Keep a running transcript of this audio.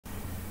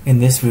In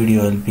this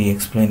video I'll be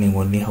explaining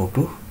only how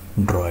to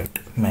draw it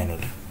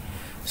manually.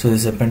 So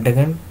this is a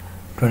pentagon,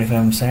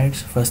 25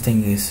 sides. First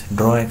thing is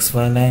draw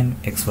XY line.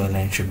 XY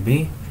line should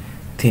be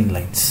thin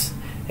lines.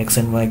 X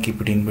and Y, keep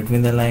it in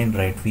between the line,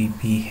 write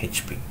VP,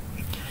 HP.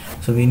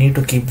 So we need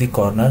to keep the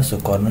corner, so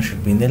corner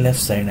should be in the left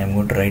side. I'm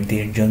going to write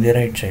the edge on the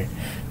right side.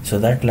 So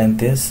that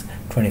length is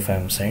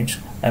 25 sides.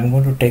 I'm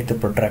going to take the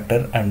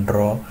protractor and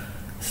draw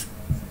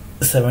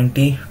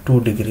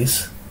 72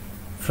 degrees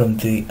from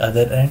the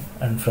other end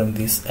and from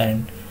this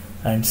end,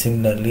 and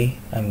similarly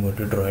I'm going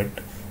to draw it.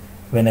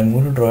 When I'm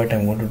going to draw it,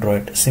 I'm going to draw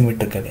it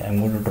symmetrically. I'm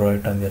going to draw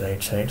it on the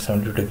right side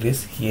 72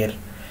 degrees, here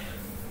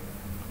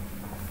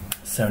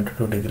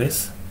 72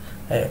 degrees.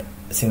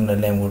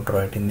 Similarly I'm going to draw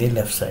it in the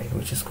left side,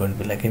 which is going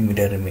to be like a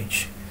mirror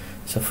image.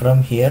 So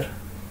from here,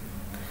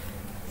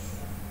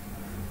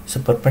 so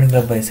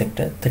perpendicular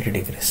bisector 30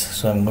 degrees.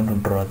 So I'm going to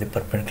draw the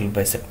perpendicular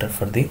bisector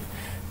for the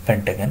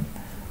pentagon.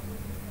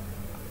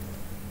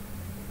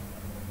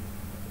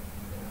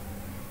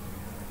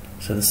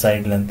 So the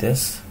side length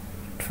is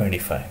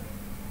 25.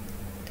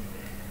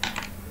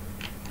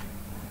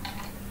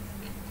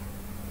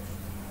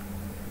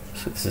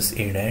 So this is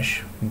A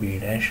dash, B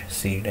dash,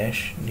 C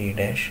dash, D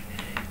dash,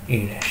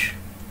 E dash.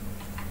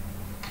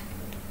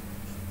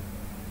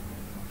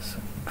 So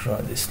draw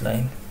this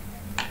line.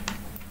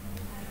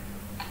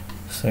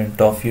 So in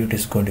top view it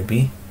is going to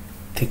be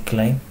thick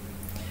line.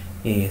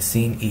 A is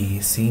seen, E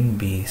is seen,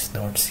 B is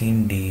not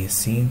seen, D is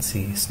seen,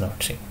 C is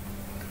not seen.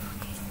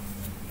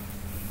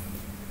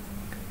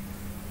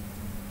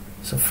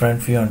 So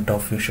front view and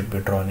top view should be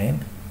drawn in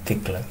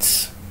thick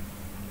lines.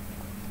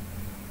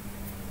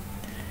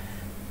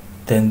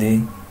 Then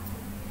the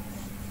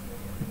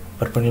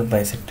perpendicular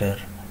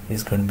bisector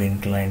is going to be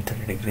inclined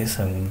 30 degrees.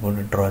 So I'm going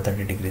to draw a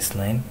 30 degrees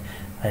line.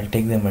 I'll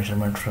take the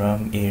measurement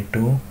from A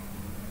to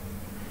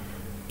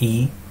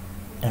E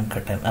and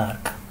cut an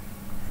arc.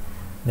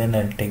 Then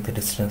I'll take the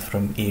distance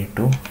from A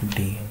to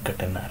D and cut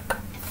an arc.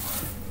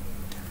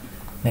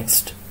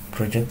 Next,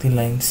 project the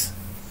lines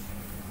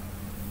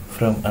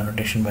from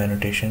annotation by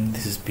annotation.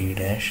 This is B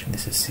dash,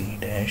 this is C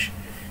dash,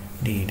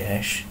 D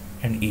dash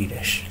and E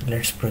dash.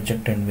 Let's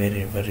project and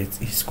wherever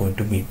it is going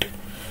to meet.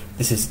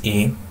 This is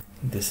A,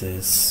 this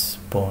is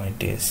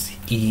point is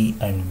E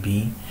and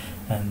B,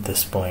 and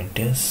this point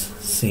is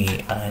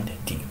C and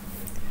D.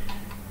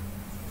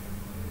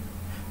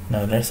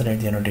 Now let's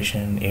write the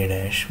annotation A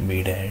dash,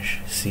 B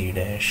dash, C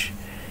dash,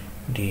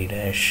 D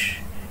dash,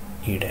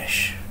 E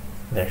dash.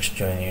 Let's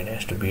join A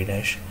dash to B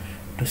dash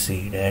to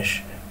C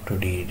dash to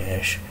D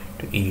dash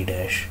to E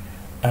dash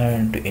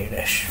and to A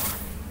dash.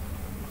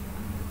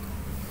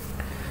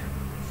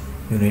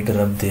 You need to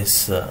rub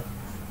these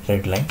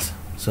red lines.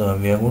 So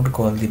we are going to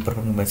call the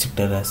perpendicular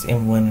bisector as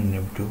M1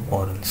 and M2,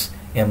 or else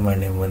M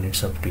and M1,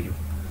 it's up to you.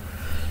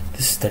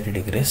 This is 30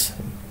 degrees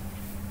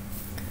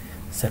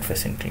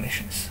surface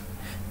inclinations.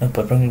 Now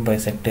perpendicular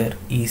bisector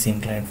is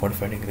inclined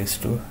 45 degrees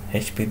to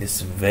HP. This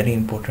is very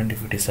important.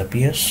 If it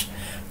disappears,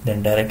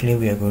 then directly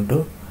we are going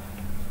to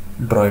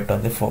draw it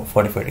on the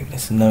 45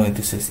 degrees. Now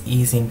this is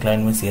is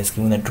inclined means he has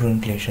given the true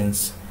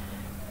inclinations.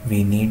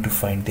 We need to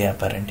find the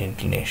apparent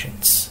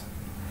inclinations.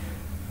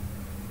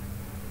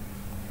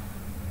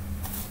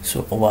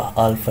 So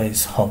alpha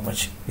is how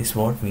much is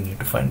what we need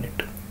to find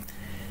it.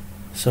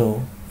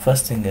 So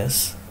first thing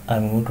is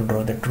I'm going to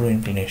draw the true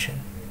inclination,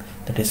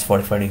 that is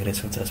 45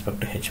 degrees with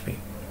respect to HP.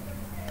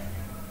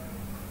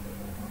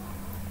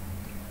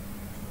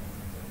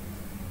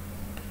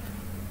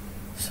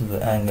 So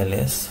the angle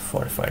is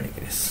 45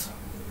 degrees.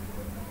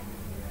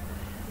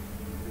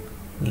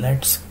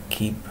 Let's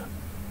keep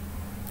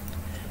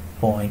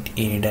point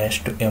A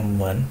dash to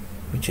M1,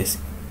 which is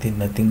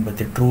nothing but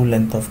the true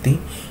length of the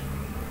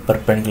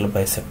perpendicular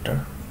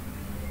bisector.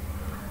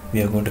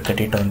 We are going to cut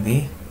it on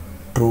the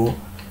true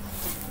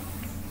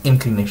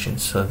inclination.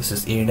 So this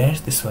is A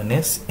dash, this one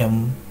is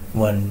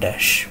M1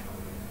 dash.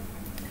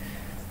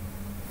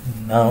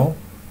 Now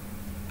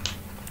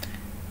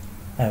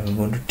I am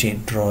going to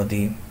draw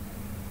the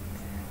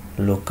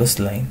locus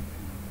line.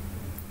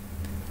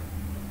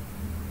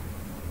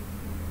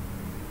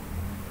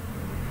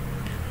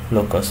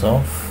 Locus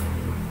of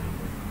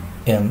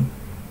M,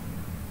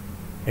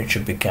 it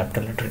should be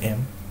capital letter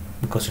M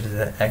because it is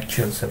the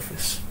actual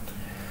surface.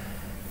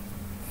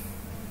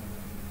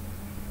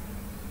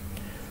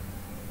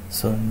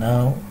 So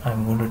now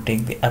I'm going to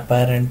take the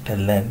apparent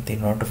length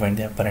in order to find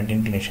the apparent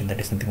inclination, that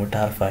is nothing but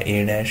alpha.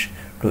 A dash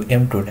to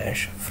M2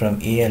 dash.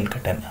 From A I'll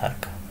cut an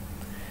arc.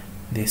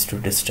 These two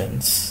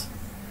distance.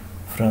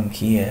 From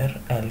here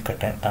I'll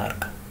cut an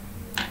arc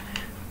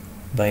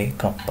by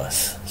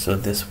compass. So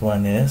this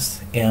one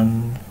is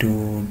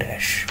M2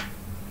 dash.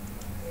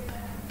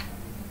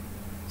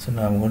 So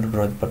now I'm going to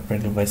draw the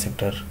perpendicular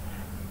bisector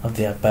of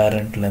the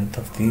apparent length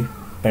of the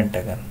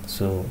pentagon.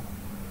 So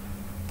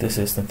this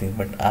is nothing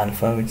but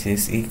alpha, which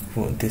is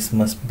equal, this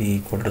must be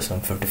equal to some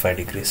 55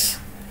 degrees.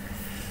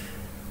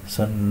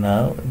 So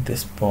now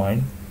this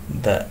point,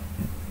 the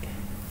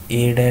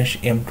A dash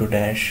M2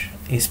 dash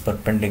is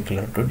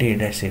perpendicular to D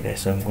dash C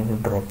dash. So I'm going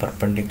to draw a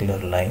perpendicular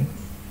line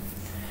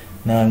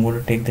Now I'm going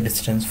to take the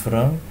distance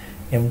from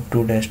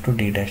M2 dash to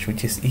D dash,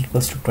 which is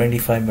equals to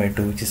 25 by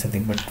 2, which is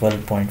nothing but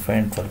 12.5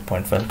 and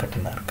 12.5 cut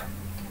an arc.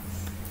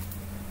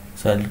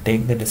 So I'll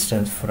take the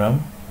distance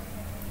from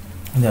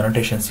the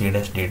notation C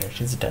dash D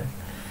dash is done.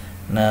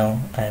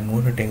 Now I am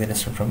going to take the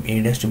distance from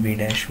A dash to B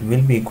dash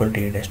will be equal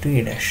to A dash to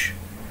E dash.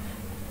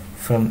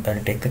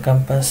 I'll take the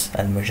compass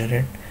and measure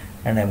it,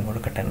 and I'm going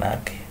to cut an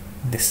arc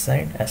this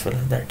side as well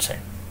as that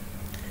side.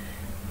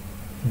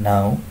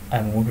 Now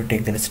I'm going to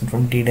take the distance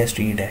from D dash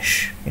to E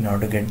dash in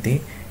order to get the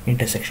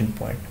intersection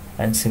point,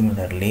 and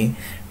similarly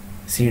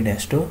C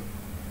dash to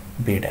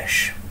B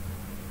dash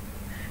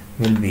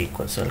will be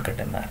equal, so I'll cut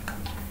an arc.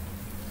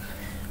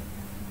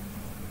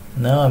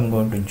 Now I'm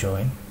going to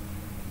join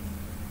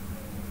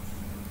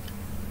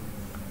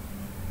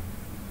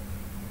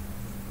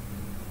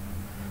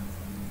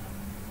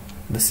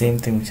the same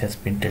thing which has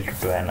been tilted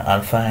to an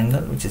alpha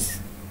angle, which is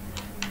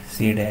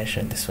C dash,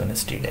 and this one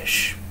is D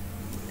dash.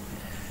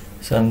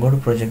 So I'm going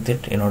to project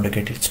it in order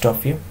to get its top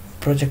view.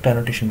 Project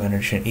annotation by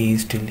annotation. A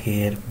is still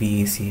here,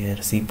 B is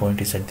here, C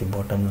point is at the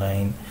bottom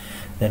line,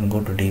 then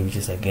go to D, which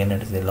is again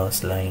at the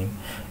last line,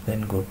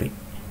 then go to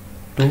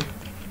 2,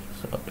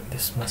 so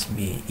this must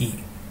be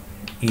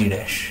E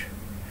dash,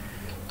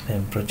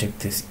 then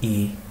project this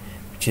E,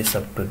 which is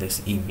up to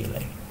this EB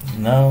line.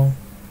 Now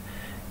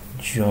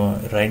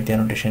write the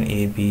annotation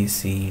A, B,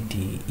 C,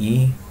 D,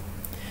 E,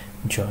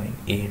 join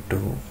A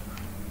to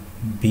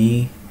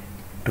B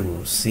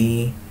to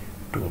C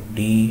to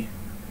D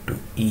to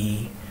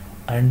E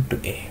and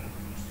to A.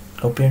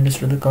 Hope you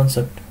understood the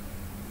concept.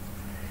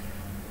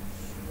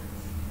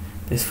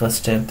 This first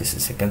step, this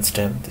is second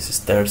step, this is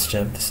third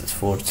step, this is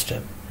fourth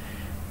step.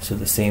 So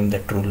the same, the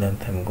true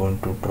length, I'm going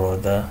to draw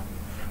the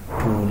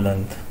true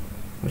length,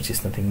 which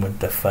is nothing but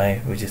the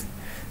 5, which is,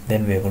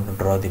 then we are going to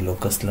draw the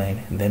locus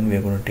line, then we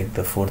are going to take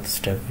the fourth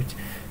step, which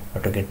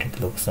to get it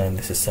locus line.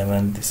 This is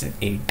 7, this is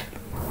 8.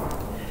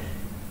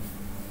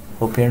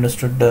 Hope you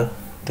understood the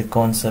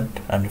concept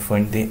and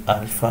find the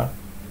alpha